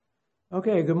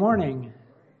Okay, good morning.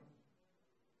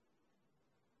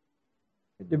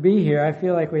 Good to be here. I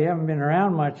feel like we haven't been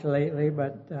around much lately,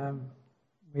 but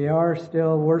we are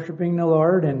still worshiping the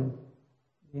Lord and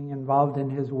being involved in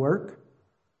His work.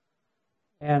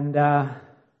 And I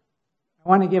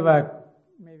want to give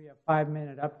maybe a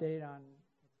 5-minute update on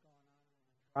what's going on in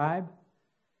the tribe,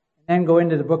 and then go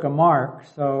into the book of Mark.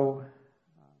 So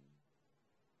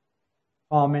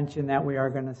Paul mentioned that we are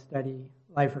going to study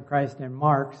Life of Christ in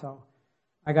Mark, so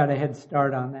I got a head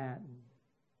start on that,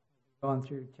 going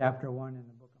through chapter 1 in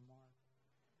the book of Mark.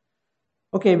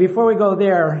 Okay, before we go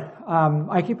there,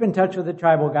 I keep in touch with the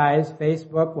tribal guys,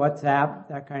 Facebook, WhatsApp,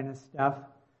 that kind of stuff.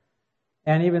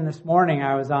 And even this morning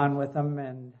I was on with them,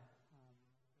 and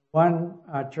one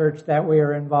church that we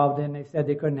were involved in, they said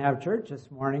they couldn't have church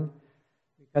this morning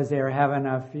because they were having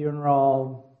a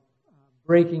funeral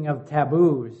breaking of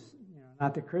taboos.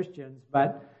 Not the Christians,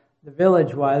 but the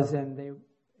village was, and they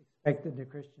expected the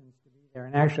Christians to be there.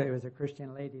 And actually it was a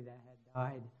Christian lady that had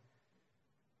died.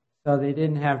 So they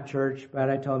didn't have church, but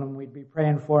I told them we'd be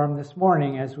praying for them this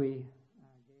morning as we gave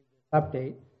this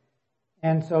update.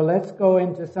 And so let's go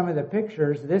into some of the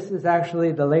pictures. This is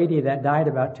actually the lady that died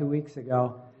about 2 weeks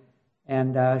ago.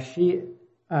 And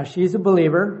she's a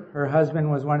believer. Her husband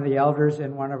was one of the elders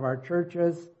in one of our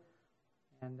churches.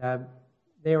 And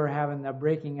they were having the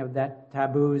breaking of that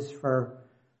taboos for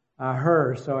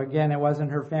her. So again, it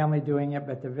wasn't her family doing it,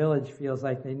 but the village feels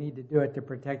like they need to do it to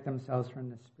protect themselves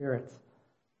from the spirits.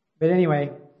 But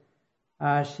anyway,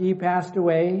 she passed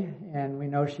away, and we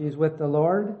know she's with the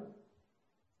Lord.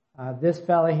 This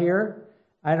fella here,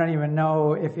 I don't even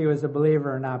know if he was a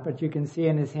believer or not, but you can see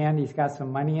in his hand, he's got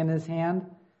some money in his hand.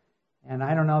 And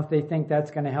I don't know if they think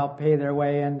that's going to help pay their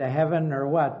way into heaven or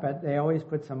what, but they always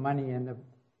put some money in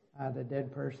the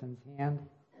dead person's hand.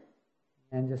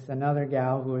 And just another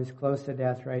gal who is close to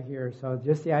death right here. So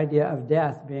just the idea of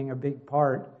death being a big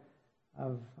part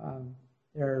of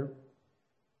their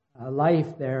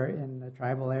life there in the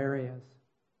tribal areas.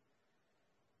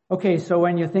 Okay, so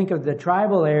when you think of the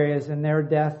tribal areas and their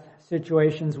death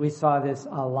situations, we saw this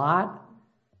a lot.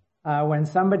 When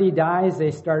somebody dies,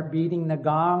 they start beating the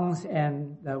gongs,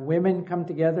 and the women come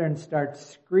together and start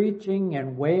screeching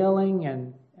and wailing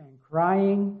and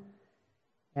crying.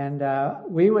 And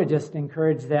we would just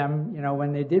encourage them,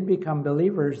 when they did become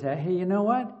believers, that, hey, you know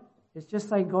what? It's just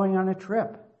like going on a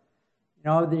trip.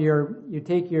 You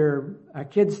take your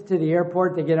kids to the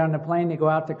airport, they get on the plane, they go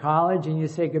out to college, and you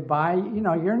say goodbye.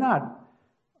 You're not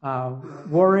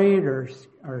worried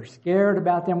or scared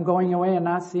about them going away and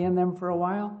not seeing them for a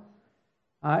while.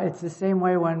 It's the same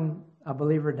way when a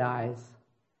believer dies.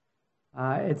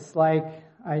 It's like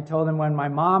I told them when my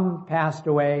mom passed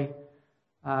away,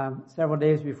 several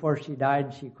days before she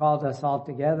died, she called us all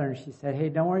together and she said, hey,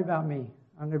 don't worry about me.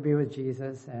 I'm going to be with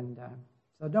Jesus. And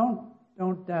so don't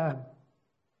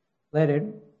let it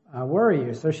worry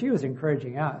you. So she was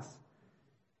encouraging us.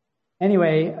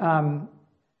 Anyway,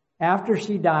 after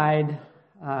she died,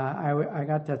 I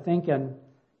got to thinking,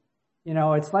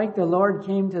 it's like the Lord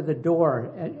came to the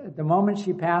door. At the moment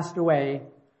she passed away,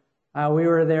 we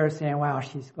were there saying, wow,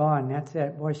 she's gone. That's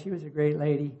it. Boy, she was a great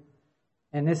lady.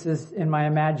 And this is in my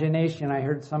imagination. I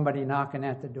heard somebody knocking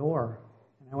at the door.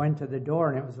 And I went to the door,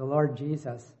 and it was the Lord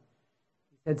Jesus.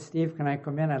 He said, Steve, can I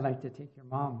come in? I'd like to take your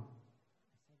mom.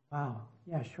 I said, wow,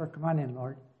 yeah, sure, come on in,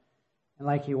 Lord. And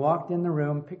like he walked in the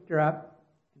room, picked her up,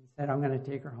 and said, I'm going to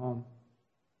take her home.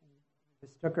 He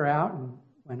just took her out and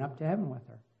went up to heaven with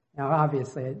her. Now,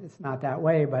 obviously, it's not that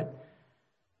way, but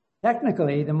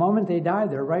technically, the moment they die,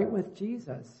 they're right with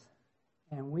Jesus.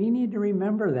 And we need to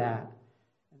remember that.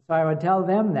 So I would tell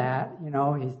them that,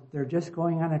 they're just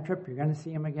going on a trip. You're going to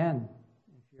see him again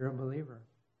if you're a believer.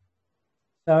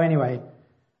 So anyway,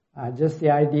 just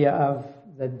the idea of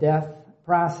the death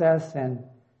process and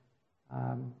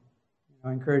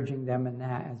encouraging them in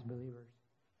that as believers.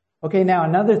 Okay, now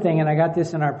another thing, and I got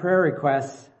this in our prayer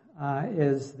requests,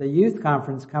 is the youth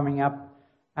conference coming up.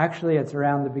 Actually, it's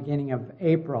around the beginning of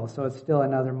April, so it's still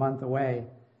another month away.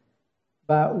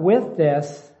 But with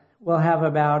this, we'll have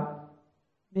about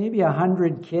maybe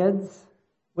 100 kids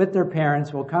with their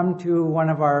parents will come to one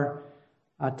of our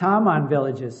Taman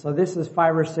villages. So this is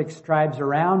 5 or 6 tribes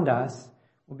around us.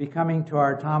 We'll be coming to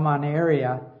our Taman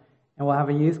area, and we'll have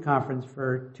a youth conference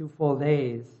for 2 full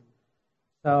days.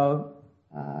 So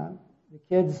the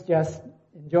kids just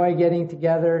enjoy getting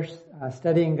together,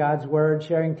 studying God's Word,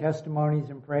 sharing testimonies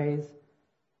and praise.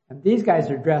 And these guys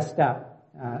are dressed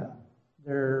up.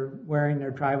 They're wearing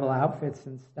their tribal outfits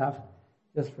and stuff,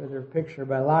 just for their picture,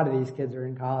 but a lot of these kids are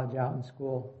in college, out in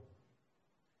school.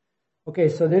 Okay,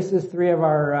 so this is 3 of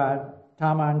our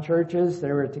Taman churches.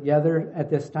 They were together at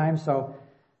this time, so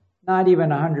not even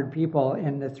 100 people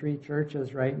in the 3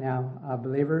 churches right now,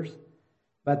 believers.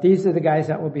 But these are the guys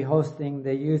that will be hosting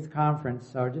the youth conference.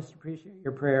 So just appreciate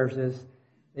your prayers as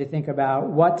they think about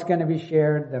what's going to be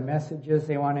shared, the messages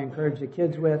they want to encourage the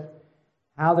kids with,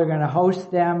 how they're going to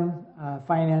host them,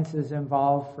 finances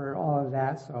involved for all of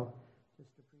that. So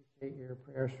just appreciate your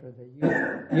prayers for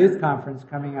the youth conference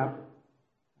coming up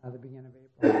at the beginning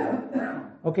of April.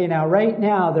 Okay, now right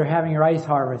now they're having rice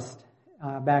harvest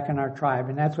back in our tribe,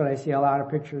 and that's what I see a lot of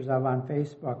pictures of on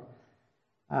Facebook.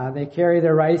 They carry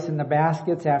their rice in the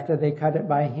baskets after they cut it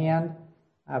by hand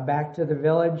back to the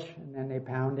village, and then they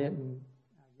pound it and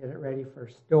get it ready for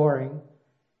storing.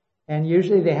 And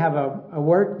usually they have a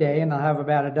work day, and they'll have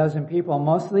about a dozen people,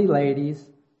 mostly ladies.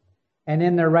 And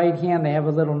in their right hand they have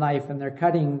a little knife, and they're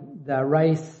cutting the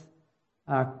rice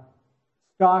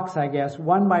stalks, I guess,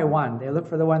 one by one. They look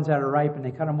for the ones that are ripe, and they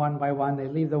cut them one by one. They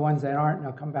leave the ones that aren't, and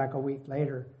they'll come back a week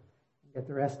later and get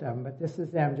the rest of them. But this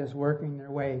is them just working their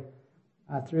way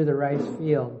through the rice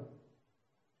field.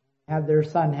 Have their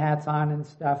sun hats on and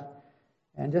stuff,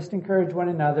 and just encourage one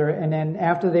another. And then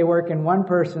after they work in one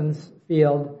person's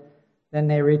field, then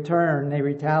they return the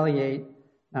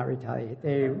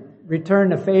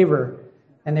favor,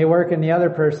 and they work in the other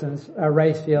person's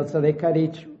rice field. So they cut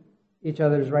each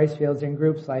other's rice fields in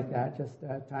groups like that, just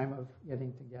a time of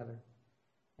getting together.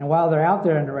 And while they're out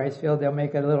there in the rice field, they'll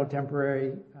make a little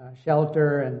temporary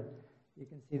shelter, and you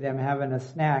can see them having a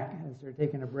snack as they're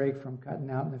taking a break from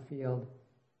cutting out in the field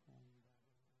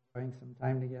and enjoying some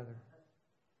time together.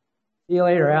 See you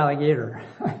later, alligator.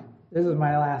 This is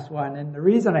my last one. And the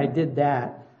reason I did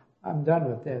that, I'm done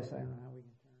with this. I don't know how we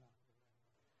can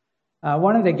turn it off.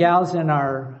 One of the gals in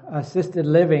our assisted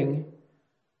living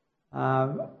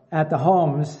at the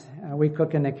homes, we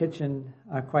cook in the kitchen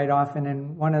quite often.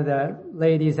 And one of the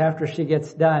ladies, after she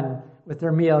gets done with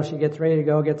her meal, she gets ready to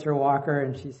go, gets her walker,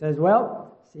 and she says,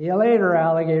 "Well, see you later,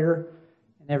 alligator."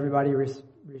 And everybody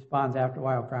responds after a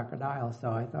while, "Crocodile."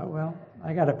 So I thought, well,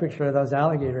 I got a picture of those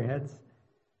alligator heads.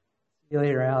 See you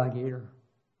later, alligator.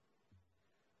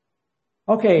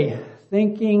 Okay,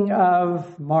 thinking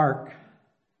of Mark,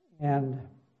 and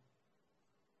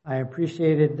I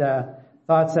appreciated the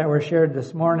thoughts that were shared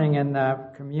this morning in the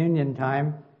communion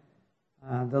time.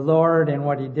 The Lord and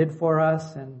what He did for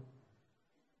us, and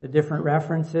the different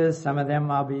references. Some of them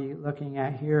I'll be looking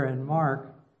at here in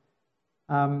Mark.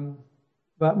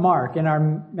 But Mark, in our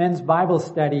men's Bible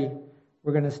study,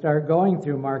 we're going to start going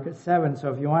through Mark at 7.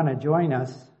 So if you want to join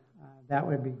us, that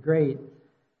would be great.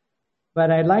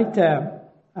 But I'd like to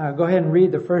go ahead and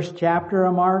read the first chapter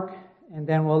of Mark, and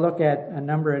then we'll look at a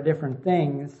number of different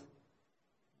things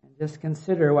and just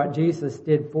consider what Jesus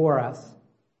did for us.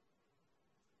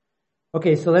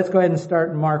 Okay, so let's go ahead and start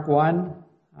in Mark 1.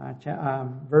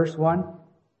 Verse 1.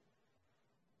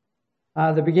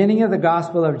 The beginning of the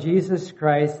gospel of Jesus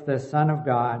Christ, the Son of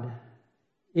God.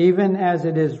 Even as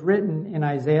it is written in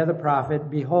Isaiah the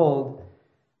prophet, "Behold,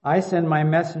 I send my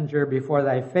messenger before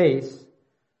thy face,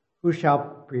 who shall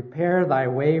prepare thy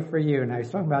way for you." Now he's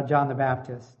talking about John the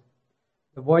Baptist.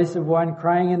 "The voice of one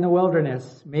crying in the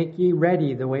wilderness, make ye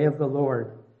ready the way of the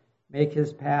Lord, make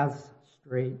his paths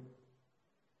straight."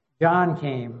 John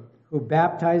came, who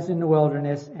baptized in the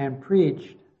wilderness and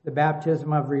preached the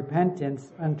baptism of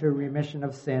repentance unto remission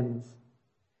of sins.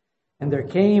 And there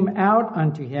came out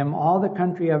unto him all the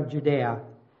country of Judea,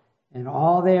 and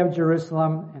all they of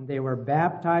Jerusalem, and they were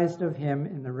baptized of him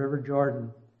in the river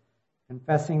Jordan,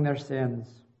 confessing their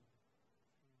sins.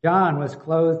 John was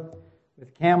clothed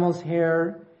with camel's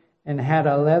hair, and had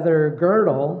a leather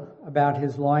girdle about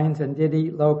his loins, and did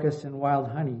eat locusts and wild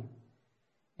honey.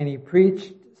 And he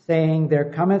preached, saying, "There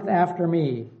cometh after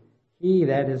me he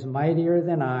that is mightier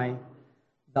than I,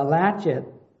 the latchet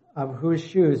of whose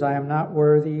shoes I am not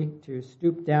worthy to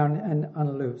stoop down and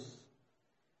unloose.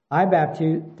 I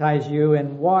baptize you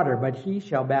in water, but he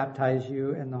shall baptize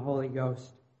you in the Holy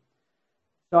Ghost."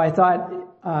 So I thought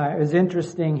it was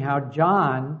interesting how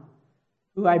John,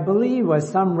 who I believe was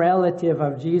some relative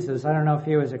of Jesus, I don't know if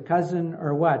he was a cousin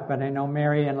or what, but I know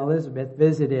Mary and Elizabeth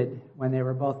visited when they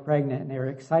were both pregnant, and they were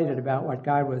excited about what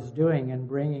God was doing and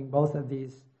bringing both of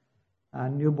these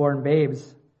newborn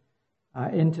babes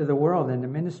into the world and the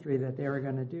ministry that they were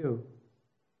going to do.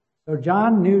 So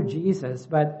John knew Jesus,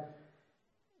 but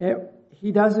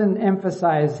he doesn't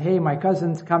emphasize, "Hey, my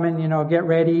cousin's coming, get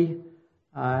ready."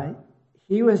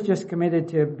 He was just committed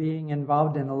to being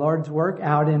involved in the Lord's work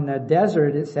out in the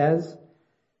desert, it says,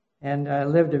 and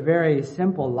lived a very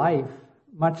simple life,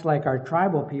 much like our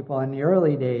tribal people in the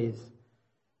early days.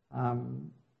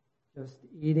 Just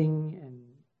eating and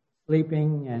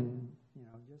sleeping and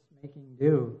just making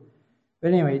do.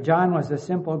 But anyway, John was a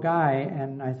simple guy,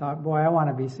 and I thought, boy, I want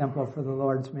to be simple for the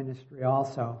Lord's ministry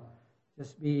also.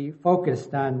 Just be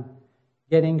focused on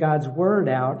getting God's word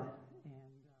out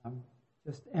and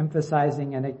just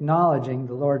emphasizing and acknowledging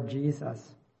the Lord Jesus.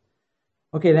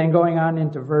 Okay, then going on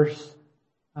into verse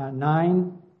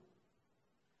 9.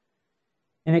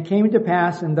 And it came to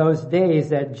pass in those days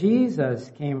that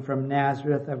Jesus came from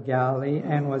Nazareth of Galilee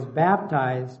and was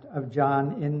baptized of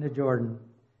John in the Jordan.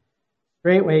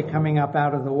 Straightway coming up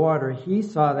out of the water, he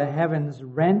saw the heavens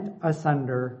rent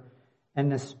asunder,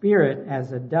 and the Spirit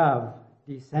as a dove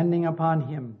descending upon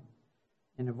him.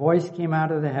 And a voice came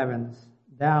out of the heavens,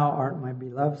 Thou art my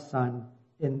beloved Son,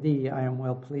 in thee I am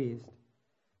well pleased.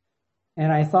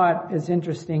 And I thought it's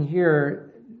interesting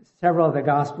here, several of the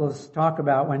Gospels talk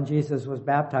about when Jesus was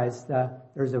baptized.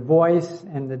 There's a voice,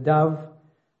 and the dove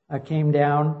came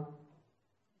down.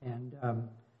 And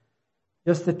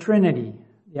just the Trinity,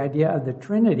 the idea of the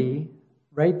Trinity,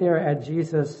 right there at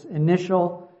Jesus'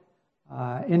 initial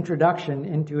introduction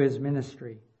into his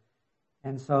ministry.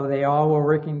 And so they all were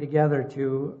working together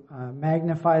to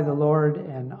magnify the Lord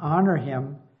and honor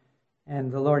him.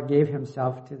 And the Lord gave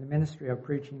himself to the ministry of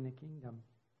preaching the kingdom.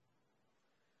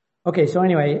 Okay, so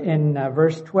anyway, in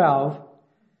verse 12,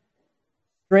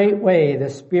 straightway the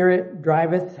Spirit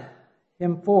driveth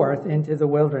him forth into the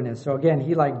wilderness. So again,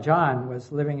 he, like John,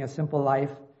 was living a simple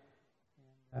life,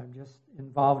 just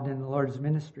involved in the Lord's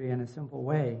ministry in a simple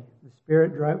way. The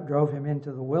Spirit drove him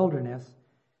into the wilderness,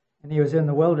 and he was in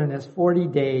the wilderness 40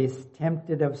 days,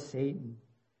 tempted of Satan.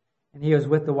 And he was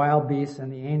with the wild beasts,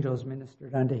 and the angels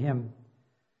ministered unto him.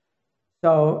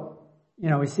 So,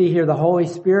 we see here the Holy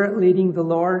Spirit leading the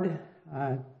Lord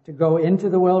to go into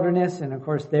the wilderness. And of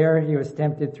course there he was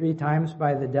tempted 3 times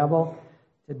by the devil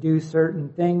to do certain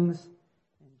things.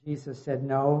 And Jesus said,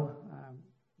 no,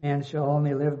 man shall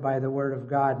only live by the word of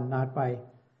God and not by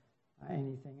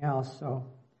anything else.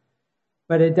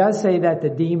 But it does say that the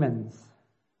demons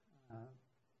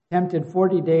tempted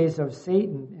 40 days of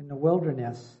Satan in the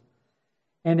wilderness.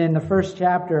 And in the first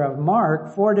chapter of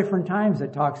Mark, 4 different times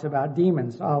it talks about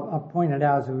demons. I'll point it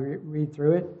out as we read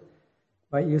through it.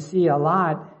 But you see a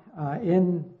lot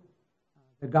in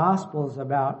the Gospels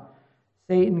about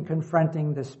Satan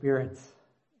confronting the spirits.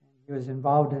 He was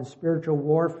involved in spiritual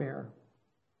warfare.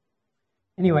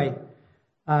 Anyway,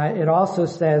 it also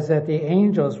says that the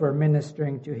angels were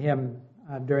ministering to him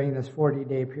during this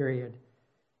 40-day period.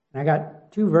 And I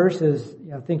got 2 verses,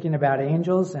 thinking about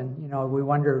angels, and, we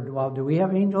wondered, well, do we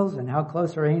have angels? And how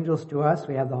close are angels to us?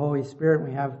 We have the Holy Spirit, and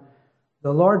we have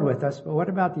the Lord with us, but what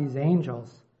about these angels?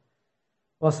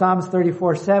 Well, Psalms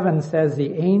 34:7 says,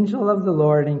 the angel of the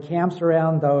Lord encamps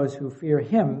around those who fear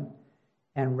him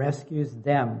and rescues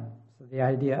them. So the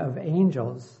idea of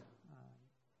angels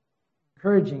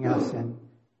encouraging us and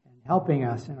helping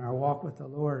us in our walk with the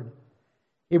Lord.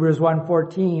 Hebrews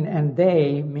 1:14, and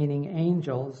they, meaning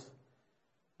angels,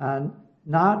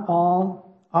 not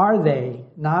all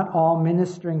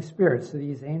ministering spirits, so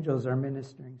these angels are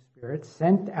ministering spirits,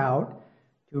 sent out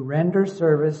to render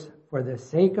service for the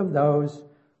sake of those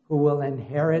who will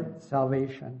inherit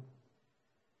salvation.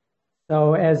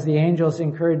 So as the angels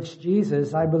encouraged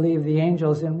Jesus, I believe the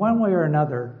angels in one way or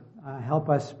another help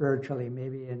us spiritually,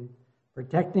 maybe in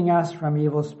protecting us from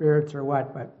evil spirits or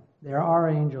what, but there are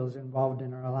angels involved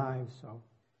in our lives, so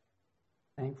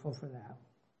thankful for that.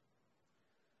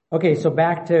 Okay, so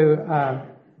back to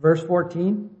verse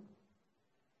 14.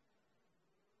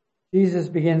 Jesus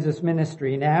begins his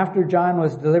ministry. And after John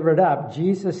was delivered up,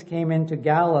 Jesus came into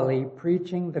Galilee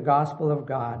preaching the gospel of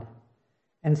God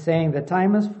and saying, the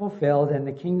time is fulfilled and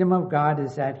the kingdom of God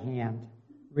is at hand.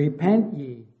 Repent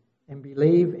ye and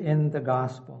believe in the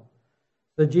gospel.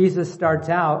 So Jesus starts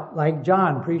out like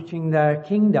John preaching the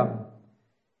kingdom.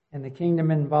 And the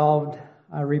kingdom involved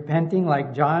repenting,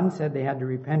 like John said they had to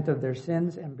repent of their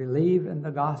sins and believe in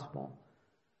the gospel.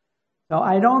 So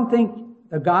I don't think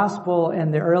the gospel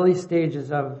in the early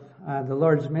stages of the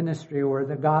Lord's ministry were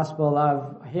the gospel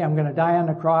of, hey, I'm going to die on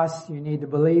the cross, you need to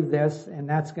believe this, and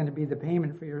that's going to be the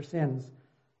payment for your sins.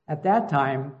 At that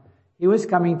time, he was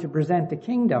coming to present the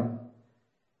kingdom.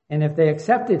 And if they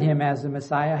accepted him as the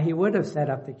Messiah, he would have set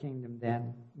up the kingdom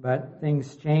then. But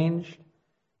things changed,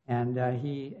 and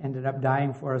he ended up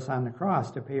dying for us on the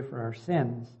cross to pay for our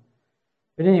sins.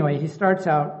 But anyway, he starts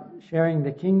out sharing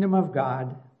the kingdom of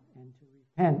God and to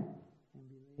repent and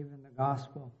believe in the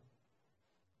gospel.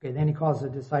 Okay, then he calls the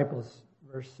disciples,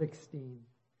 verse 16.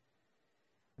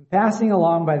 And passing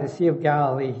along by the Sea of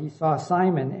Galilee, he saw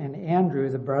Simon and Andrew,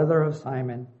 the brother of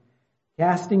Simon,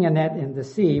 casting a net in the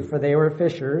sea, for they were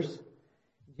fishers.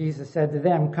 Jesus said to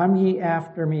them, come ye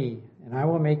after me, and I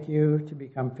will make you to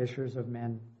become fishers of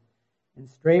men." And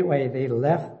straightway they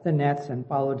left the nets and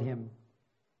followed him.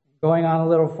 Going on a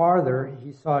little farther,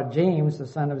 he saw James, the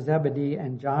son of Zebedee,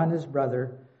 and John, his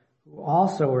brother, who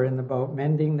also were in the boat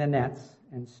mending the nets.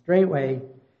 And straightway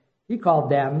he called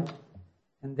them,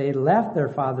 and they left their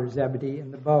father Zebedee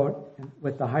in the boat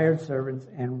with the hired servants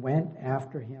and went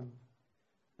after him.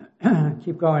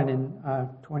 Keep going in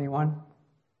 21.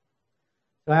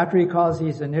 So after he calls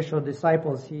these initial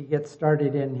disciples, he gets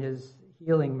started in his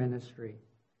healing ministry.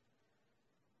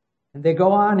 And they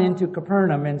go on into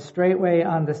Capernaum, and straightway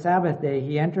on the Sabbath day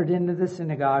he entered into the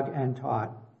synagogue and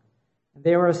taught. And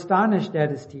they were astonished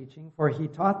at his teaching, for he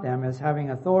taught them as having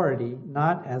authority,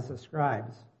 not as the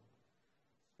scribes.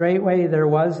 Straightway there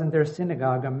was in their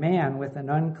synagogue a man with an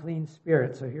unclean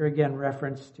spirit. So here again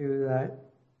reference to the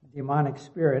demonic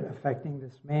spirit affecting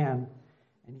this man.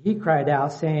 And he cried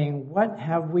out, saying, "What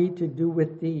have we to do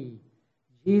with thee,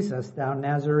 Jesus, thou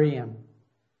Nazarene?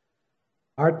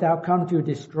 Art thou come to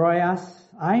destroy us?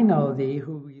 I know thee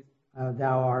who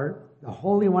thou art, the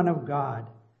Holy One of God."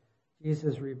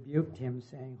 Jesus rebuked him,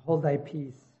 saying, "Hold thy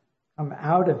peace, come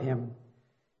out of him."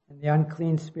 And the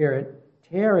unclean spirit,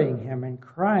 tearing him and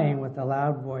crying with a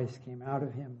loud voice, came out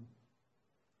of him.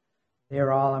 They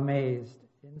are all amazed,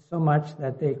 insomuch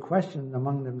that they questioned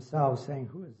among themselves, saying,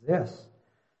 "Who is this?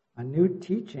 A new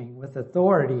teaching with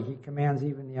authority. He commands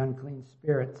even the unclean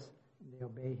spirits, and they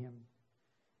obey him."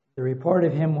 The report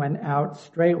of him went out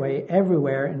straightway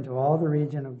everywhere into all the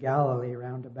region of Galilee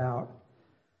round about.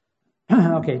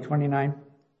 Okay, 29.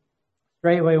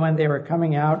 Straightway when they were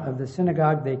coming out of the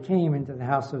synagogue, they came into the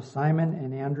house of Simon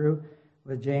and Andrew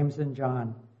with James and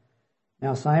John.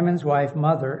 Now Simon's wife's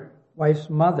mother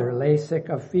lay sick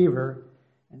of fever,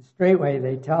 and straightway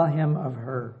they tell him of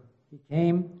her. He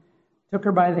came, took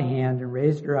her by the hand, and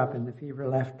raised her up, and the fever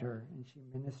left her, and she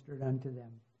ministered unto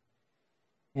them.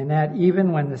 And at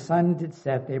even when the sun did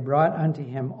set, they brought unto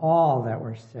him all that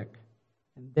were sick,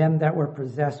 and them that were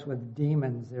possessed with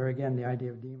demons. There again, the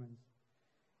idea of demons.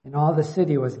 And all the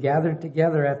city was gathered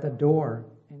together at the door,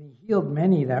 and he healed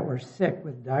many that were sick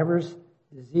with divers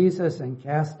diseases, and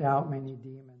cast out many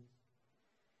demons.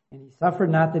 And he suffered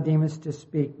not the demons to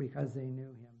speak, because they knew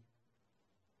him.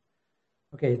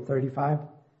 Okay, 35.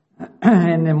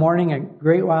 In the morning, a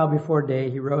great while before day,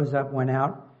 he rose up, went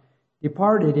out,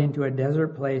 departed into a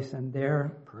desert place, and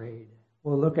there prayed.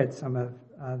 We'll look at some of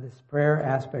this prayer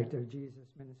aspect of Jesus'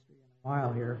 ministry in a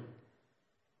while here.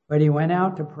 But he went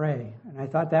out to pray, and I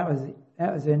thought that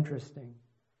was interesting.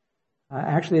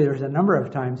 Actually, there's a number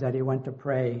of times that he went to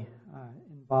pray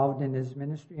involved in his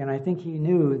ministry, and I think he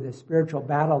knew the spiritual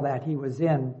battle that he was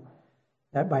in,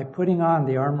 that by putting on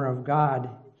the armor of God,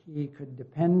 he could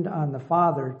depend on the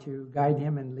Father to guide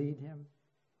him and lead him.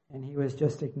 And he was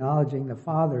just acknowledging the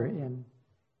Father in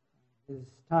his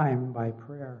time by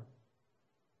prayer.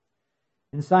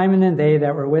 And Simon and they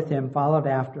that were with him followed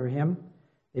after him.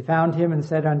 They found him and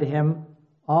said unto him,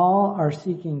 "All are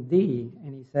seeking thee."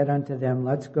 And he said unto them,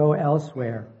 "Let's go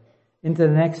elsewhere, into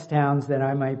the next towns, that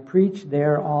I might preach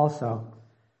there also.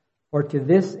 For to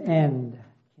this end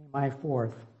came I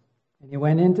forth." And he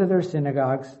went into their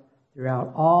synagogues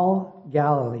throughout all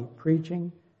Galilee,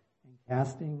 preaching and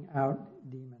casting out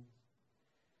demons.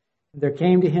 And there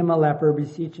came to him a leper,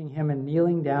 beseeching him and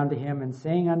kneeling down to him, and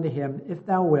saying unto him, "If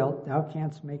thou wilt, thou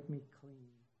canst make me clean."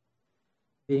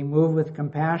 Being moved with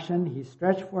compassion, he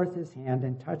stretched forth his hand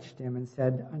and touched him, and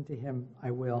said unto him,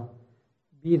 "I will,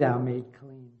 be thou made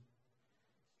clean."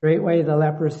 Straightway the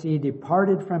leprosy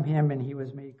departed from him, and he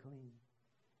was made clean.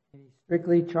 And he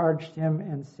strictly charged him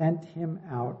and sent him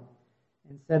out,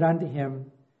 and said unto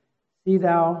him, "See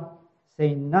thou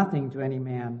say nothing to any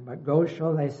man, but go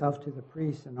show thyself to the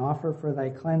priest, and offer for thy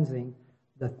cleansing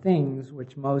the things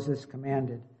which Moses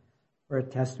commanded, for a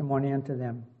testimony unto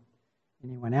them."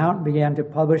 And he went out and began to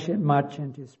publish it much,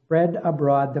 and to spread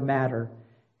abroad the matter,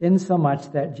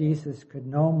 insomuch that Jesus could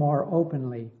no more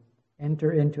openly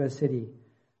enter into a city,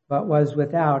 but was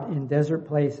without in desert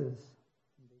places,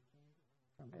 and they came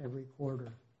from every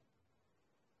quarter.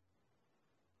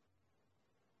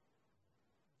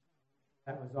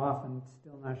 That was often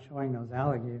still not showing those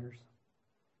alligators.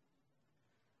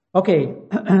 Okay,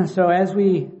 so as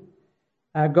we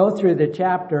go through the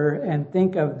chapter and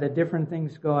think of the different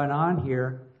things going on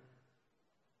here,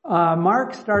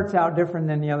 Mark starts out different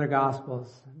than the other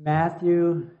Gospels.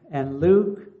 Matthew and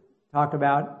Luke talk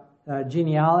about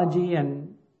genealogy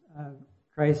and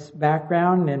Christ's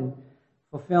background and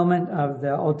fulfillment of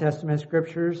the Old Testament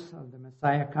scriptures of the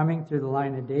Messiah coming through the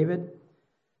line of David.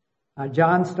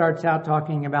 John starts out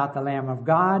talking about the Lamb of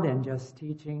God and just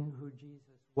teaching who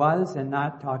Jesus was, and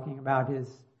not talking about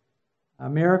his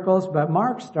miracles, but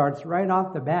Mark starts right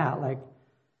off the bat, like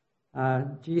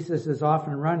Jesus is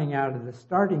often running out of the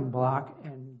starting block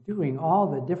and doing all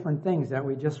the different things that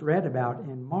we just read about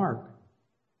in Mark.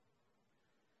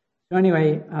 So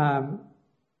anyway,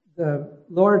 the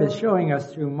Lord is showing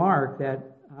us through Mark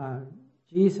that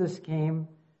Jesus came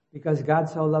because God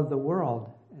so loved the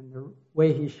world. And the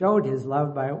way he showed his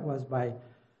love was by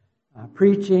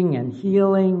preaching and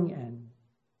healing and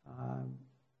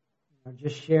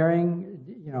just sharing,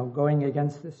 going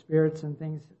against the spirits and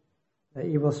things, the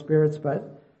evil spirits.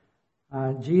 But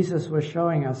Jesus was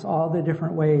showing us all the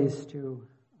different ways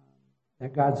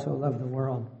that God so loved the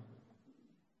world.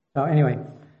 So anyway,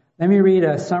 let me read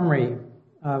a summary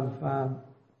of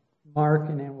Mark,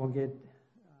 and then we'll get into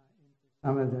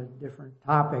some of the different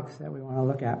topics that we want to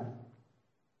look at.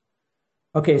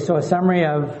 Okay, so a summary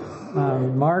of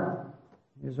Mark.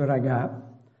 Here's what I got.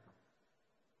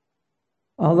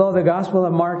 Although the Gospel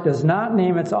of Mark does not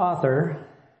name its author,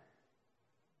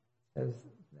 as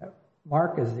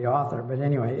Mark is the author, but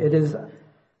anyway, it is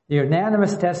the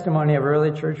unanimous testimony of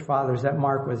early church fathers that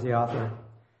Mark was the author.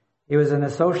 He was an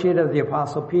associate of the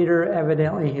Apostle Peter,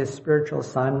 evidently his spiritual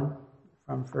son,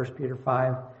 from 1 Peter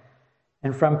 5.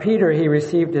 And from Peter he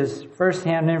received his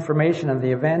first-hand information of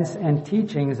the events and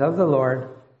teachings of the Lord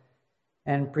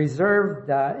and preserved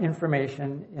that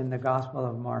information in the Gospel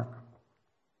of Mark.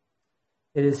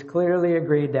 It is clearly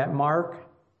agreed that Mark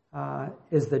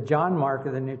is the John Mark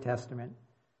of the New Testament.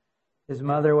 His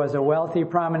mother was a wealthy,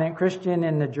 prominent Christian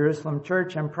in the Jerusalem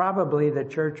church, and probably the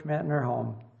church met in her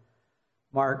home.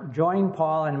 Mark joined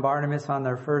Paul and Barnabas on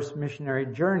their first missionary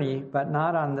journey, but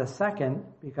not on the second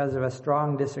because of a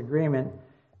strong disagreement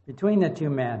between the two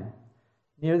men.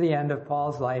 Near the end of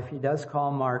Paul's life, he does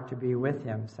call Mark to be with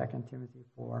him, 2 Timothy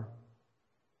 4.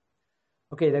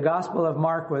 Okay, the Gospel of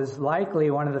Mark was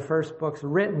likely one of the first books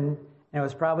written, and it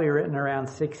was probably written around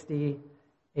 60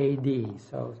 A.D.,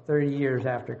 so 30 years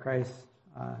after Christ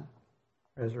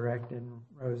resurrected and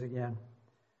rose again.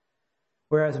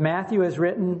 Whereas Matthew is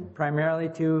written primarily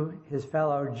to his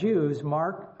fellow Jews,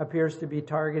 Mark appears to be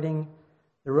targeting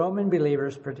the Roman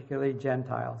believers, particularly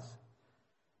Gentiles.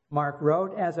 Mark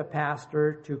wrote as a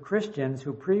pastor to Christians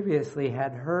who previously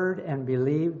had heard and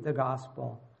believed the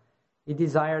gospel. He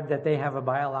desired that they have a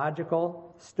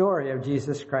biological story of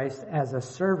Jesus Christ as a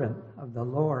servant of the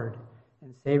Lord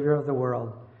and Savior of the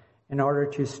world in order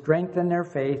to strengthen their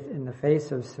faith in the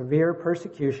face of severe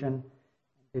persecution,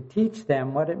 to teach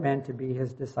them what it meant to be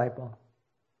his disciple.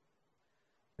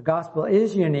 The gospel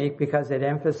is unique because it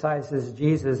emphasizes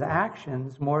Jesus'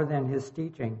 actions more than his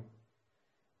teaching.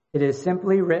 It is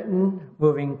simply written,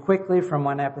 moving quickly from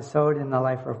one episode in the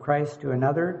life of Christ to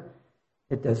another.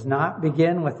 It does not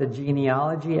begin with the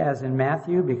genealogy as in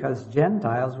Matthew because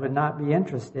Gentiles would not be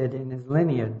interested in his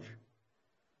lineage.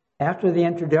 After the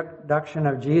introduction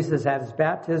of Jesus at his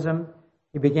baptism,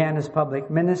 he began his public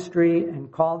ministry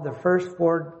and called the first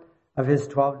 4 of his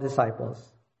 12 disciples.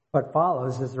 What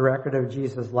follows is the record of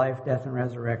Jesus' life, death, and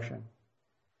resurrection.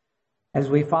 As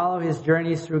we follow his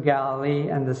journeys through Galilee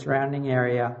and the surrounding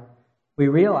area, we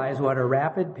realize what a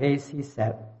rapid pace he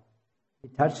set. He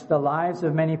touched the lives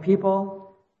of many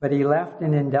people, but he left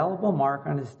an indelible mark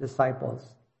on his disciples.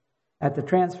 At the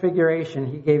Transfiguration,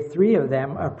 he gave 3 of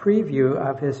them a preview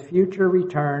of his future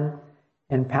return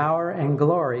in power and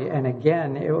glory, and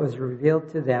again it was revealed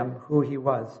to them who he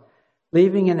was,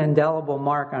 leaving an indelible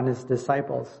mark on his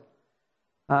disciples.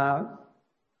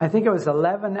 I think it was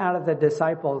 11 out of the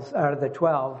disciples, out of the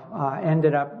 12,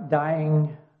 ended up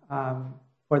dying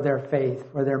for their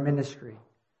faith, for their ministry,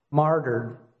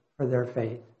 martyred for their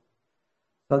faith.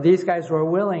 So these guys were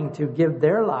willing to give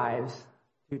their lives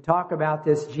to talk about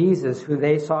this Jesus who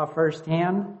they saw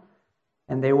firsthand,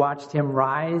 and they watched him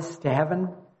rise to heaven.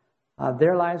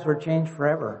 Their lives were changed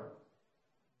forever.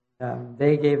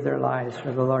 They gave their lives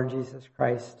for the Lord Jesus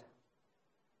Christ.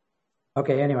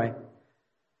 Okay, anyway.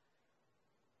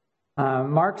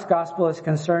 Mark's gospel is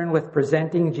concerned with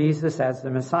presenting Jesus as the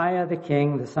Messiah, the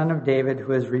King, the Son of David,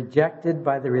 who is rejected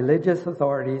by the religious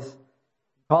authorities,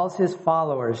 calls his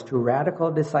followers to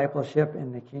radical discipleship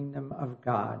in the kingdom of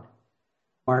God.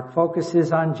 Mark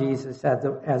focuses on Jesus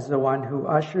as the one who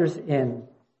ushers in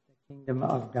the kingdom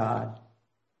of God.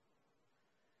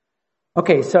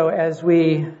 Okay, so as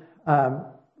we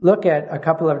look at a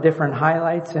couple of different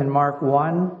highlights in Mark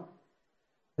 1,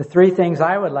 the 3 things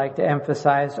I would like to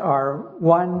emphasize are,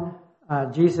 1,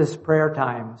 Jesus' prayer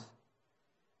times.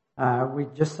 We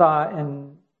just saw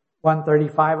in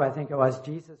 135, I think it was,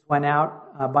 Jesus went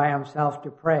out by himself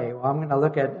to pray. Well, I'm going to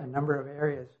look at a number of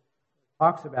areas that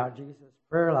talks about Jesus'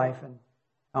 prayer life and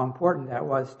how important that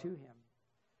was to him.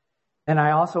 And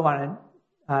I also want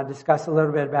discuss a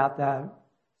little bit about the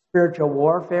spiritual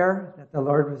warfare that the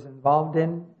Lord was involved in.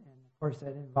 And of course,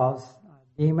 that involves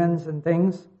demons and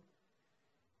things.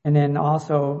 And then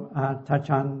also touch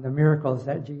on the miracles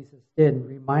that Jesus did,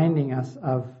 reminding us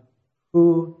of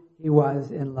who he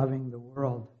was in loving the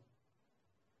world.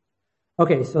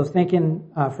 Okay, so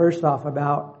thinking first off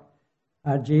about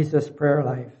Jesus' prayer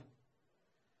life.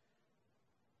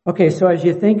 Okay, so as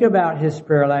you think about his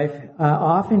prayer life,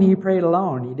 often he prayed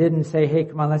alone. He didn't say, hey,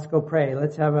 come on, let's go pray.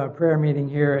 Let's have a prayer meeting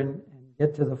here and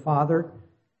get to the Father.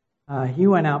 He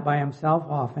went out by himself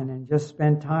often and just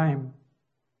spent time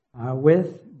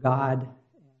with God,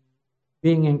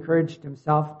 being encouraged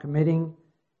himself, committing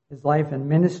his life and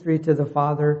ministry to the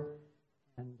Father,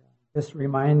 and just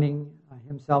reminding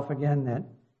himself again that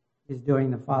he's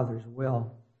doing the Father's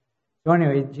will. So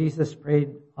anyway, Jesus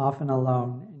prayed often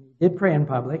alone. And he did pray in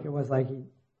public. It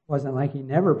wasn't like he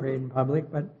never prayed in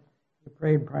public, but he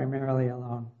prayed primarily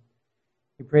alone.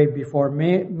 He prayed before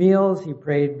meals. He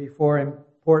prayed before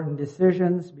important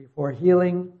decisions, before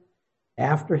healing,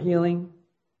 after healing.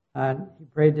 He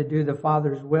prayed to do the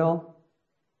Father's will.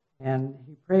 And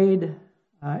he prayed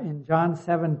in John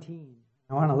 17.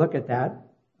 I want to look at that.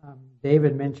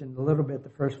 David mentioned a little bit the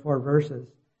first 4 verses.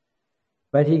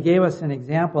 But he gave us an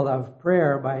example of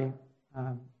prayer by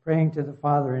praying to the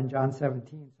Father in John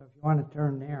 17. So if you want to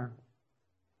turn there.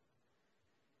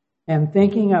 And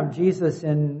thinking of Jesus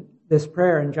in this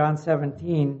prayer in John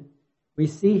 17, we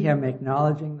see him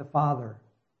acknowledging the Father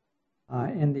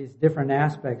in these different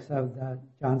aspects of the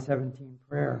John 17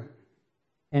 prayer.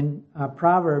 In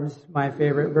Proverbs, my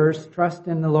favorite verse, trust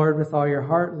in the Lord with all your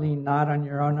heart, lean not on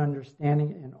your own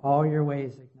understanding, in all your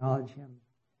ways acknowledge him.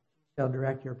 He shall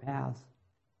direct your paths.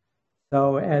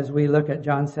 So as we look at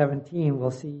John 17,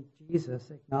 we'll see Jesus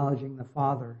acknowledging the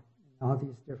Father in all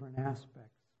these different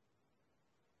aspects.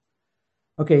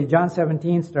 Okay, John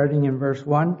 17, starting in verse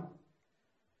 1.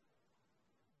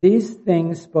 These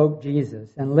things spoke Jesus,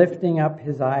 and lifting up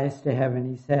his eyes to heaven,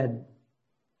 he said,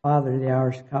 Father, the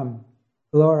hour is come.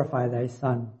 Glorify thy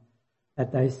Son,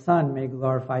 that thy Son may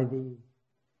glorify thee,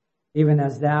 even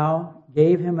as thou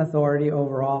gave him authority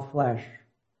over all flesh,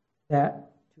 that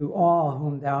to all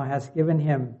whom thou hast given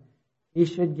him, he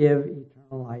should give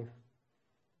eternal life.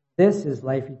 This is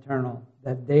life eternal,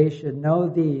 that they should know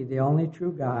thee, the only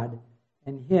true God,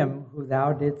 and him who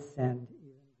thou didst send,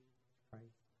 even Christ.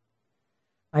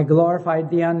 I glorified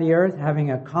thee on the earth, having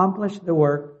accomplished the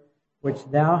work which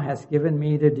thou hast given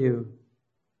me to do.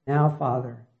 Now,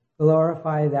 Father,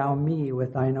 glorify thou me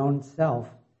with thine own self,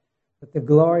 with the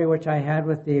glory which I had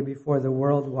with thee before the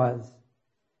world was.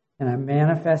 And I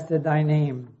manifested thy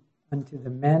name unto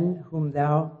the men whom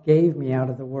thou gave me out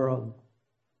of the world.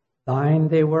 Thine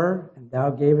they were, and thou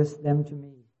gavest them to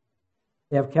me.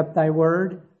 They have kept thy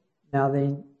word. Now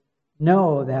they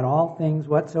know that all things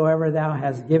whatsoever thou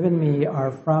hast given me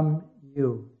are from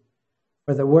you.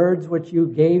 For the words which you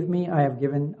gave me I have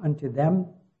given unto them,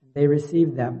 and they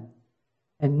received them,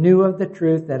 and knew of the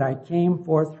truth that I came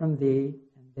forth from thee,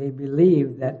 and they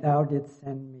believed that thou didst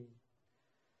send me.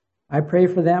 I pray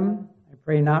for them. I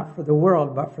pray not for the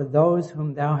world, but for those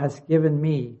whom thou hast given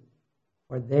me,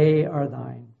 for they are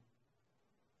thine.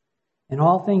 And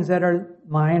all things that are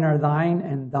mine are thine,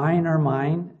 and thine are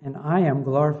mine, and I am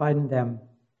glorified in them.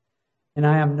 And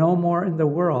I am no more in the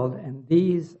world, and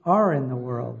these are in the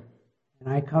world, and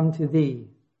I come to thee.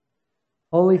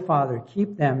 Holy Father,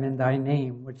 keep them in thy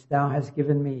name, which thou hast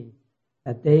given me,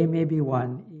 that they may be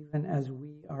one, even as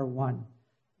we are one.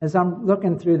 As I'm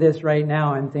looking through this right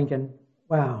now, I'm thinking,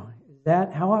 wow,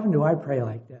 how often do I pray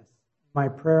like this? My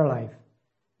prayer life.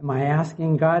 Am I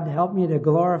asking God to help me to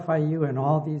glorify you in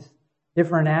all these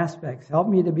different aspects? Help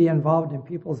me to be involved in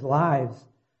people's lives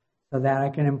so that I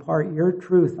can impart your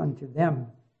truth unto them,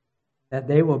 that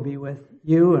they will be with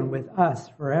you and with us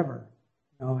forever.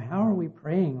 How are we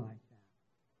praying like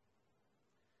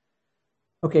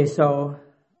that? Okay, so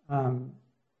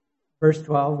verse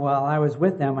 12, while I was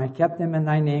with them, I kept them in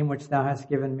thy name which thou hast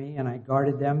given me, and I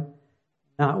guarded them.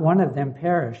 Not one of them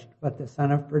perished, but the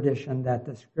son of perdition, that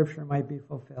the scripture might be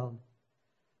fulfilled.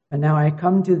 And now I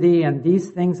come to thee, and these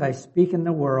things I speak in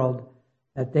the world,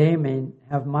 that they may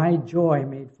have my joy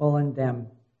made full in them.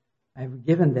 I have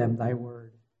given them thy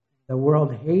word. The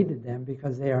world hated them,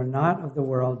 because they are not of the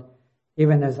world,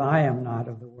 even as I am not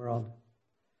of the world.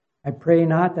 I pray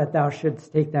not that thou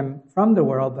shouldst take them from the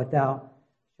world, but thou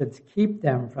shouldst keep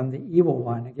them from the evil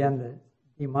one. Again, the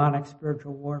demonic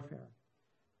spiritual warfare.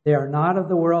 They are not of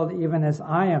the world, even as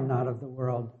I am not of the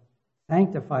world.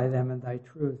 Sanctify them in thy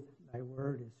truth. Thy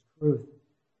word is truth.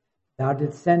 Thou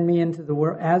didst send me into the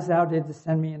world, as thou didst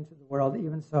send me into the world,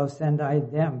 even so send I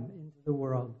them into the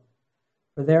world.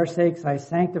 For their sakes I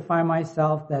sanctify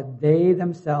myself, that they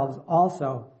themselves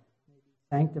also may be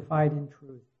sanctified in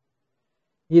truth.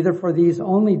 Neither for these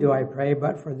only do I pray,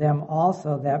 but for them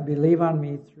also that believe on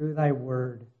me through thy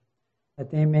word, that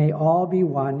they may all be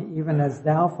one, even as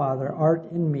thou, Father,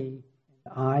 art in me,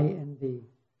 and I in thee,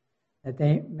 that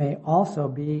they may also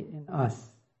be in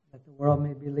us, that the world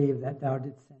may believe that thou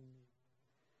didst send me.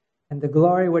 And the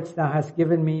glory which thou hast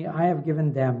given me, I have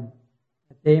given them,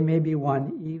 that they may be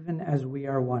one, even as we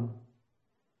are one.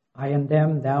 I and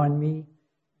them, thou and me,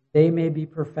 they may be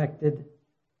perfected,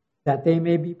 that they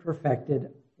may be perfected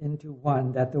into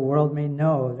one, that the world may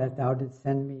know that thou didst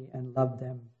send me and love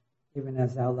them, even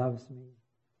as thou lovest me.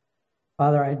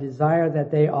 Father, I desire that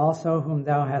they also, whom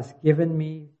thou hast given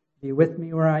me, be with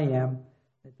me where I am,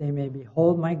 that they may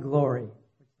behold my glory,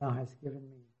 which thou hast given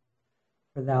me.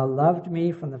 For thou loved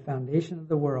me from the foundation of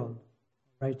the world.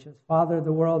 Righteous Father,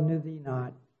 the world knew thee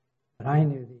not, but I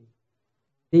knew thee.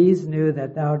 These knew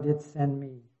that thou didst send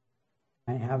me.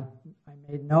 I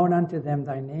made known unto them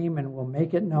thy name, and will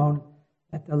make it known,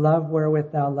 that the love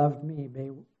wherewith thou loved me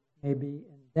may be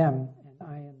in them, and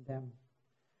I in them.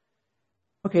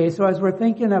 Okay, so as we're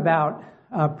thinking about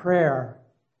prayer,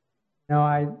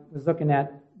 I was looking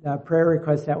at the prayer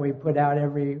requests that we put out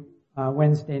every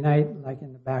Wednesday night, like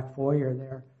in the back foyer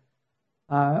there.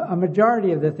 A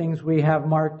majority of the things we have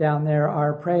marked down there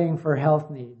are praying for health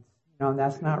needs. And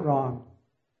that's not wrong.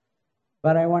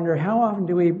 But I wonder, how often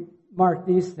do we mark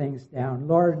these things down?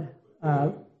 Lord,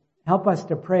 help us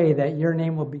to pray that your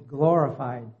name will be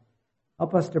glorified.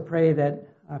 Help us to pray that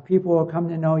people will come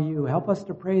to know you. Help us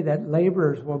to pray that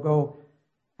laborers will go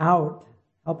out.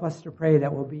 Help us to pray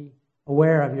that we'll be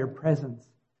aware of your presence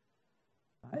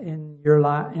in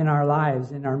our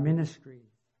lives, in our ministry.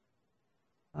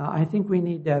 I think we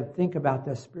need to think about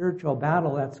the spiritual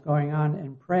battle that's going on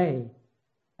and pray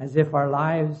as if our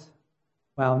lives,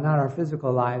 well, not our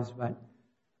physical lives, but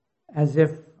as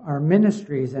if our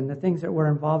ministries and the things that we're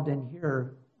involved in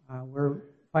here, we're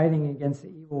fighting against the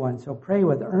evil one. So pray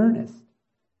with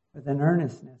an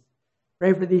earnestness.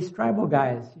 Pray for these tribal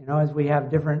guys, as we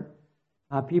have different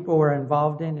people we're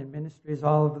involved in ministries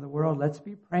all over the world. Let's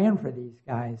be praying for these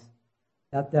guys,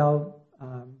 that they'll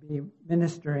be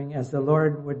ministering as the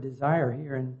Lord would desire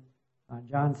here in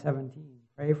John 17.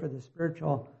 Pray for the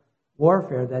spiritual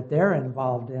warfare that they're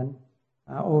involved in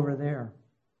over there.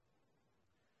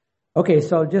 Okay,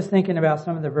 so just thinking about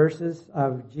some of the verses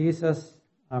of Jesus'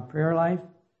 prayer life.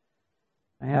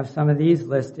 I have some of these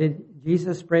listed.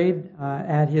 Jesus prayed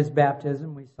at his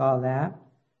baptism. We saw that.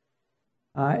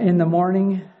 In the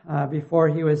morning, before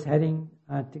he was heading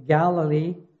to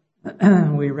Galilee,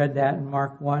 we read that in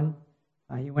Mark 1.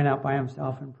 He went out by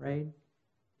himself and prayed.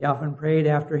 He often prayed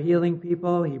after healing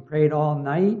people. He prayed all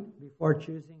night before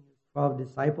choosing his 12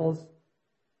 disciples.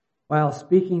 While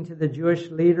speaking to the Jewish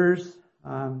leaders,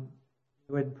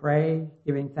 he would pray,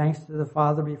 giving thanks to the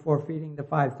Father before feeding the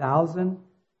 5,000.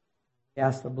 He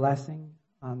asked a blessing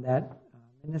on that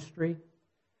ministry.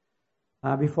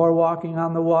 Before walking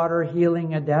on the water,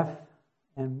 healing a deaf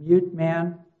and mute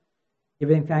man,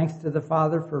 giving thanks to the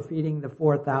Father for feeding the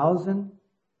 4,000.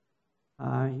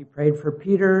 He prayed for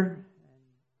Peter.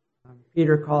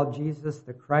 Peter called Jesus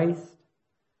the Christ.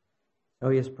 So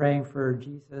he is praying for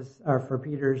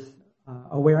Peter's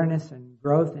awareness and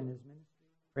growth in his ministry.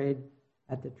 Prayed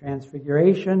at the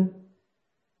Transfiguration.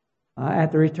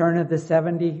 At the return of the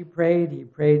 70, he prayed.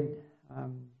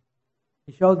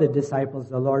 He showed the disciples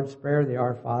the Lord's Prayer, the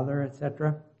Our Father,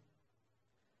 etc.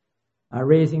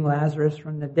 Raising Lazarus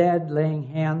from the dead, laying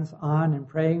hands on and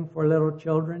praying for little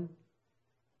children.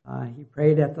 He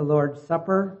prayed at the Lord's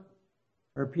Supper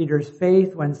for Peter's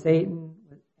faith when Satan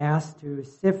was asked to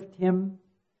sift him.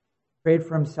 He prayed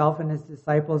for himself and his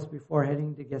disciples before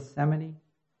heading to Gethsemane.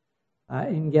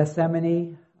 In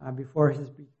Gethsemane, before his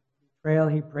betrayal,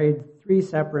 he prayed 3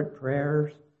 separate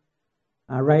prayers.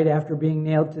 Right after being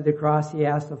nailed to the cross, he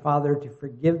asked the Father to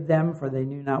forgive them, for they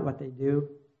knew not what they do.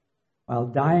 While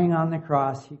dying on the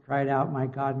cross, he cried out, my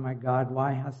God,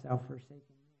 why hast thou forsaken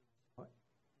me?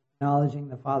 Acknowledging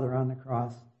the Father on the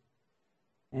cross.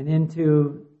 And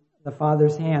into the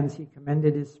Father's hands, he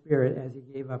commended his spirit as he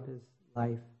gave up his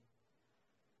life.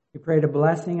 He prayed a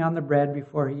blessing on the bread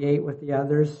before he ate with the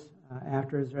others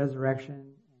after his resurrection, and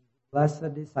blessed the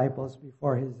disciples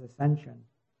before his ascension.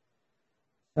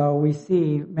 So we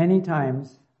see many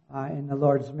times in the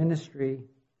Lord's ministry,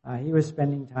 he was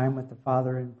spending time with the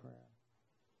Father in prayer.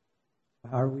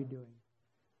 How are we doing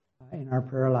in our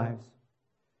prayer lives?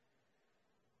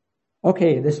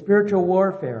 Okay, the spiritual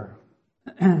warfare.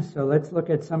 So let's look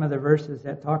at some of the verses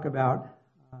that talk about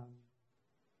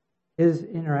his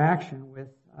interaction with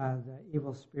the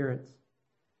evil spirits.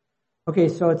 Okay,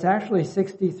 so it's actually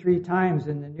 63 times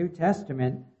in the New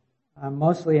Testament,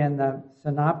 mostly in the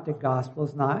Synoptic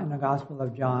Gospels, not in the Gospel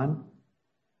of John,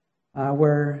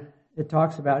 where it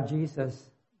talks about Jesus,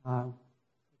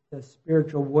 the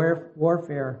spiritual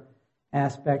warfare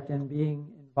aspect and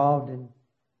being involved in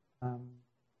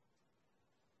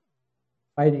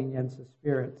fighting against the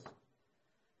spirits.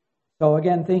 So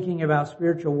again, thinking about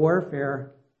spiritual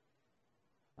warfare,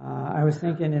 I was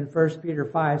thinking in 1 Peter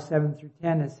 5, 7 through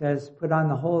 10, it says, "Put on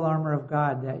the whole armor of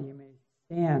God that you may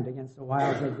stand against the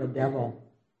wiles of the devil."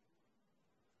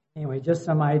 Anyway, just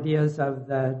some ideas of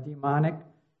the demonic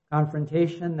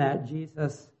confrontation that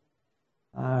Jesus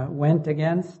went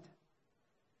against.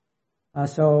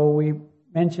 So we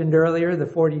mentioned earlier the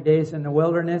 40 days in the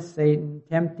wilderness, Satan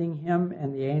tempting him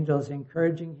and the angels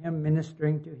encouraging him,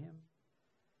 ministering to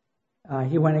him.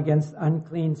 He went against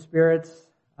unclean spirits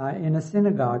in a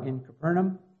synagogue in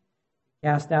Capernaum,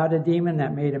 cast out a demon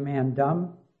that made a man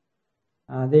dumb.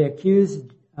 They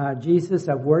accused Jesus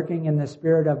of working in the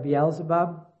spirit of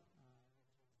Beelzebub,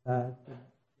 the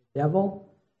devil.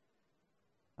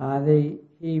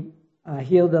 He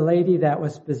healed a lady that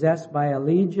was possessed by a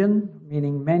legion,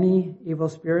 meaning many evil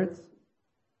spirits.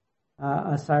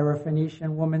 A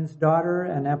Syrophoenician woman's daughter,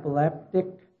 an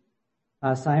epileptic.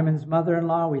 Simon's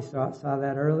mother-in-law, we saw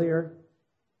that earlier.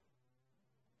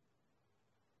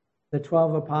 The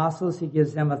 12 apostles, he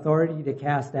gives them authority to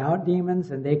cast out demons,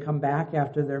 and they come back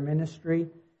after their ministry,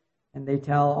 and they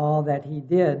tell all that he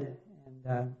did,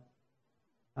 and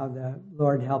how the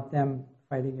Lord helped them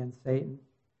fight against Satan.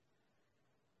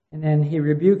 And then he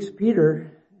rebukes Peter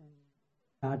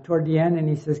toward the end, and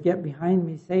he says, "Get behind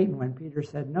me, Satan," when Peter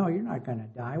said, "No, you're not going to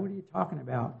die. What are you talking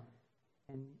about?"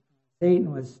 And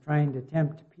Satan was trying to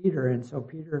tempt Peter, and so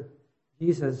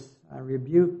Jesus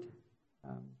rebuked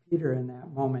Peter in that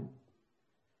moment.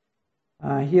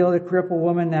 Healed a crippled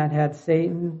woman that had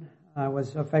Satan,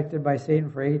 was affected by Satan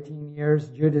for 18 years.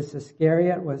 Judas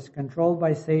Iscariot was controlled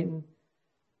by Satan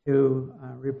to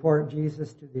report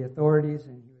Jesus to the authorities,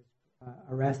 and he was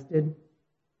arrested.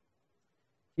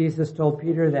 Jesus told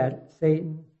Peter that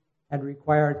Satan had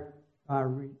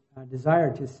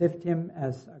desired to sift him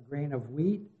as a grain of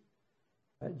wheat,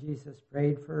 but Jesus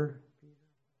prayed for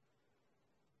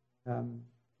Peter.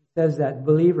 He says that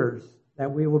believers,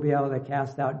 that we will be able to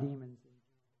cast out demons.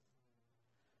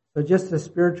 So just the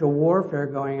spiritual warfare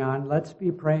going on, let's be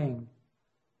praying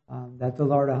that the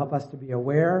Lord will help us to be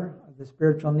aware of the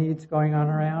spiritual needs going on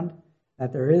around,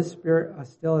 that there is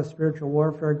still a spiritual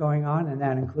warfare going on, and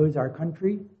that includes our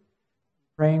country.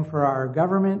 Praying for our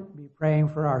government, be praying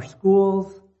for our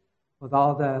schools, with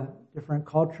all the different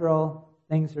cultural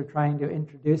things they're trying to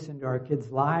introduce into our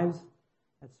kids' lives.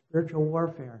 That's spiritual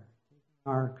warfare, taking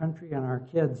our country and our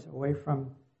kids away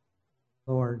from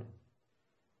the Lord.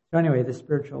 So anyway, the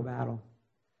spiritual battle.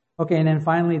 Okay, and then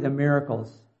finally the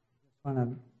miracles. I want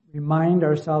to remind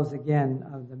ourselves again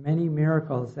of the many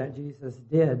miracles that Jesus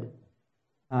did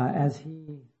as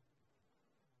he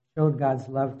showed God's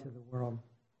love to the world.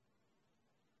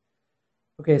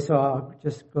 Okay, so I'll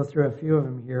just go through a few of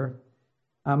them here.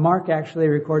 Mark actually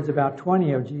records about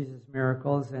 20 of Jesus'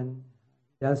 miracles, and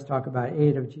does talk about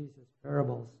 8 of Jesus'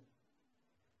 parables.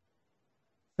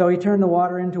 So he turned the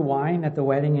water into wine at the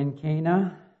wedding in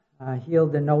Cana.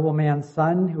 Healed the nobleman's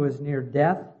son who was near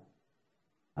death.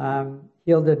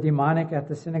 Healed the demonic at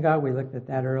the synagogue. We looked at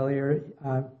that earlier.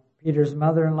 Peter's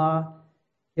mother-in-law.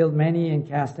 Healed many and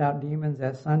cast out demons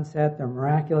at sunset. The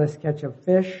miraculous catch of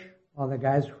fish while the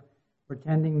guys were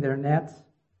tending their nets.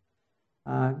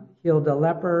 Healed a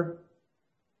leper.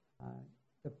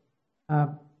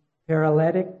 The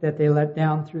paralytic that they let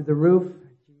down through the roof.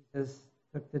 Jesus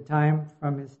took the time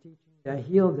from his teaching to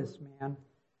heal this man.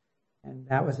 And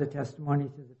that was a testimony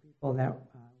to the people that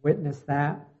witnessed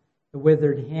that. The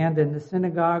withered hand in the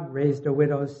synagogue, raised a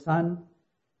widow's son,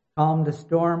 calmed a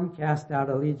storm, cast out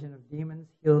a legion of demons,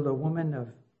 healed a woman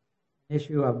of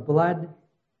issue of blood,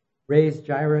 raised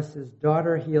Jairus'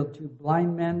 daughter, healed 2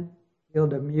 blind men,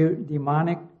 healed a mute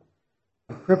demonic,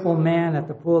 a crippled man at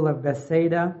the pool of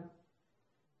Bethsaida.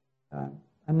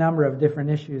 A number of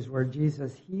different issues where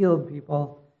Jesus healed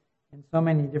people in so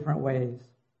many different ways.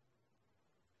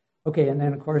 Okay, and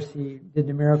then of course he did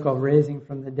the miracle of raising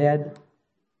from the dead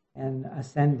and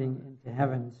ascending into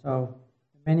heaven. So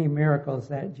many miracles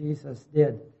that Jesus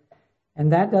did.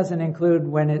 And that doesn't include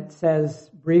when it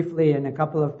says briefly in a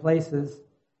couple of places,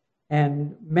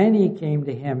 and many came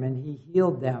to him and he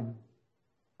healed them.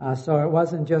 So it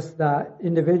wasn't just the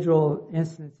individual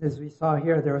instances we saw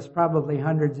here. There was probably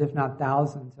hundreds, if not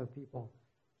thousands, of people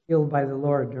healed by the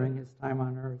Lord during his time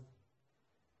on earth.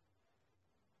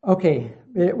 Okay,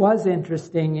 it was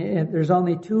interesting. There's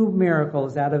only 2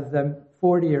 miracles out of the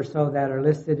 40 or so that are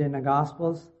listed in the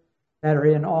Gospels that are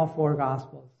in all 4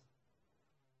 Gospels.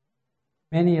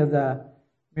 Many of the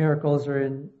miracles are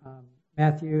in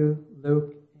Matthew,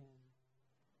 Luke,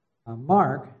 and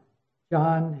Mark.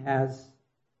 John has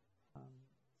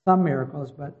some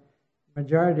miracles, but the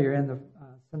majority are in the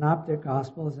Synoptic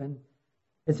Gospels. And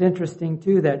it's interesting,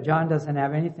 too, that John doesn't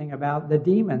have anything about the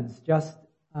demons. Just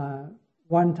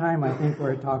one time, I think,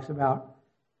 where it talks about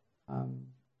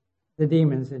the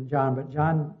demons in John. But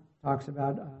John talks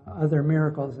about other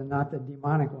miracles and not the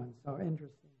demonic ones. So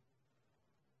interesting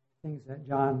things that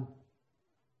John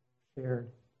shared.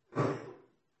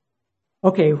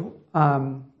 Okay,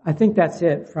 I think that's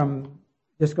it from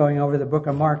just going over the book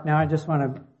of Mark. Now I just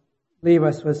want to leave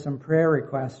us with some prayer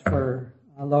requests for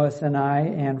Lois and I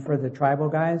and for the tribal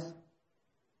guys.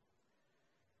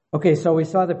 Okay, so we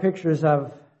saw the pictures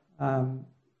of some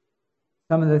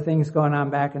of the things going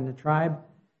on back in the tribe.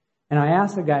 And I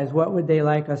asked the guys, what would they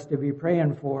like us to be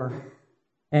praying for?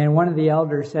 And one of the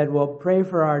elders said, well, pray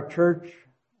for our church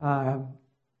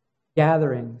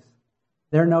gatherings.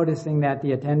 They're noticing that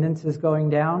the attendance is going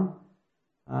down.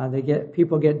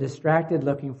 People get distracted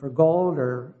looking for gold,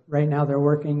 or right now they're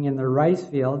working in the rice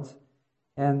fields,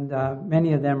 and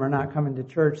many of them are not coming to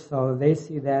church, so they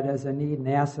see that as a need, and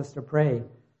they ask us to pray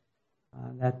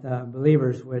that the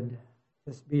believers would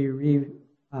just be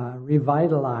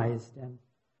revitalized and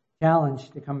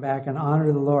challenged to come back and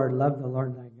honor the Lord, love the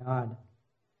Lord thy God.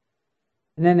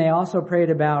 And then they also prayed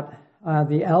about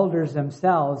the elders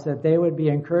themselves, that they would be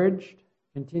encouraged,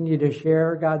 continue to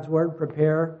share God's word,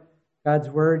 prepare God's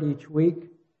word each week,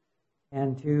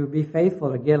 and to be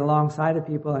faithful to get alongside of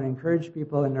people and encourage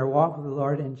people in their walk with the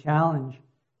Lord and challenge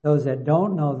those that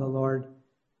don't know the Lord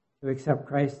to accept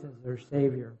Christ as their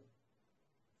Savior.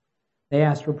 They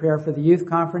asked for prayer for the youth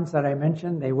conference that I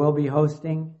mentioned. They will be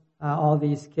hosting all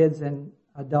these kids and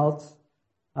adults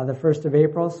the 1st of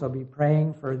April, so be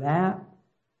praying for that.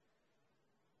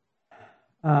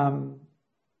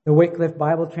 The Wycliffe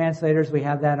Bible translators, we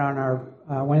have that on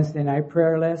our Wednesday night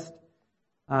prayer list.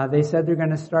 They said they're going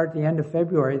to start the end of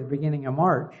February, the beginning of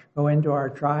March, go into our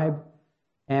tribe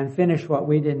and finish what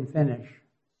we didn't finish.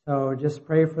 So just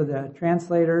pray for the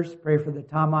translators, pray for the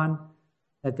Taman,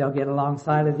 that they'll get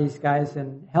alongside of these guys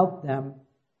and help them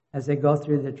as they go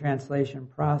through the translation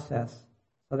process.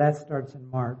 So that starts in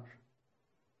March.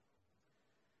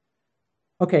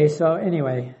 Okay, so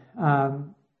anyway,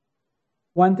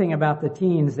 one thing about the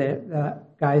teens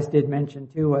that guys did mention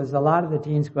too was a lot of the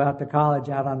teens go out to college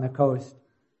out on the coast.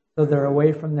 So they're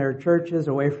away from their churches,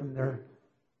 away from their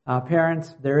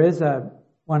parents. There is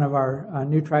one of our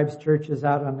New Tribes churches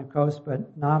out on the coast,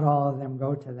 but not all of them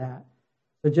go to that.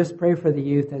 So just pray for the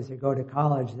youth as they go to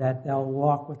college, that they'll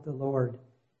walk with the Lord,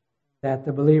 that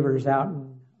the believers out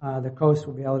on the coast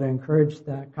will be able to encourage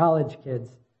the college kids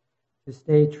to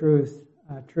stay true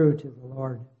to the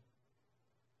Lord.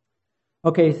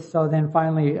 Okay, so then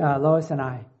finally, Lois and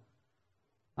I.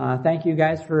 Thank you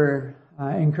guys for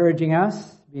encouraging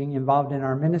us, being involved in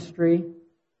our ministry.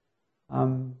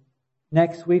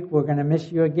 Next week, we're going to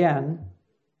miss you again.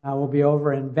 We'll be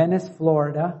over in Venice,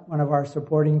 Florida, one of our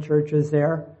supporting churches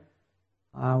there.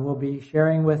 We'll be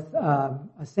sharing with a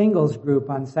singles group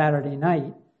on Saturday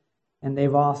night, and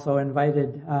they've also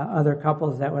invited other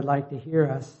couples that would like to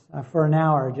hear us for an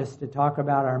hour just to talk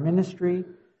about our ministry.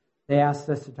 They asked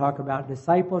us to talk about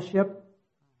discipleship,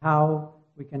 how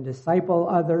we can disciple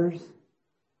others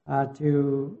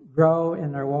to grow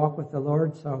in their walk with the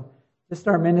Lord. So just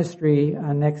our ministry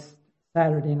next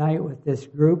Saturday night with this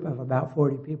group of about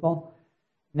 40 people.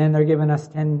 And then they're giving us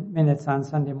 10 minutes on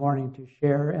Sunday morning to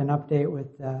share an update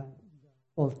with the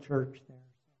full church there.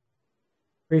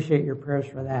 Appreciate your prayers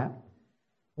for that.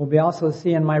 We'll be also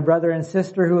seeing my brother and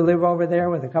sister who live over there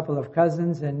with a couple of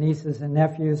cousins and nieces and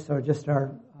nephews. So just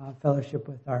our fellowship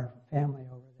with our family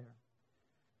over there.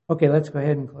 Okay, let's go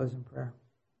ahead and close in prayer.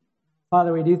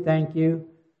 Father, we do thank you.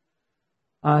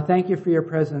 Thank you for your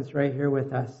presence right here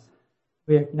with us.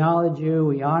 We acknowledge you.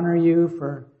 We honor you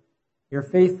for your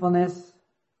faithfulness,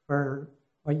 for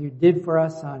what you did for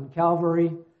us on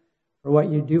Calvary, for what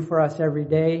you do for us every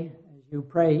day as you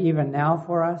pray even now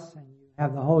for us, and you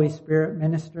have the Holy Spirit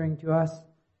ministering to us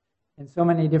in so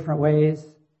many different ways.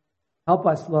 Help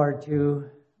us, Lord, to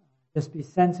just be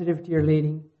sensitive to your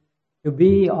leading, to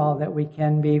be all that we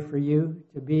can be for you,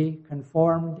 to be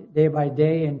conformed day by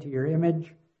day into your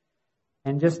image,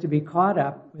 and just to be caught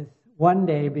up with one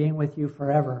day being with you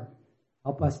forever.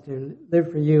 Help us to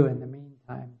live for you in the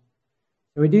meantime.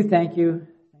 So we do thank you.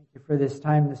 Thank you for this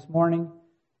time this morning,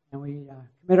 and we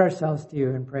commit ourselves to you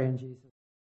and pray in Jesus' name.